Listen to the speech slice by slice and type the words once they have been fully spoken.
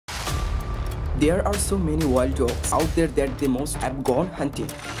There are so many wild dogs out there that they must have gone hunting.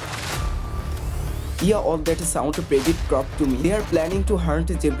 Yeah, all that sound pretty crop to me. They are planning to hunt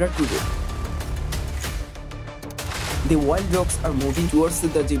a zebra today. The wild dogs are moving towards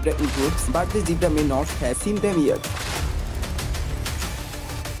the zebra in groups, but the zebra may not have seen them yet.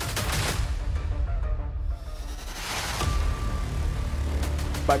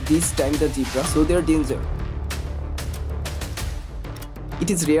 But this time the zebra saw their danger. It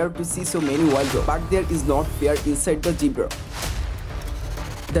is rare to see so many wild dogs, but there is not fear inside the zebra.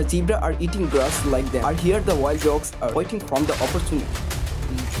 The zebra are eating grass like them. Are here the wild dogs are waiting from the opportunity.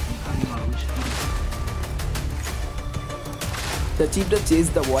 The zebra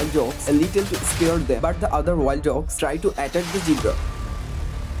chased the wild dogs a little to scare them, but the other wild dogs try to attack the zebra.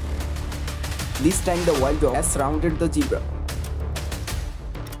 This time the wild dog has surrounded the zebra.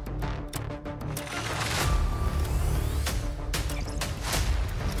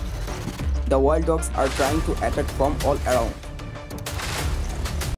 The wild dogs are trying to attack from all around.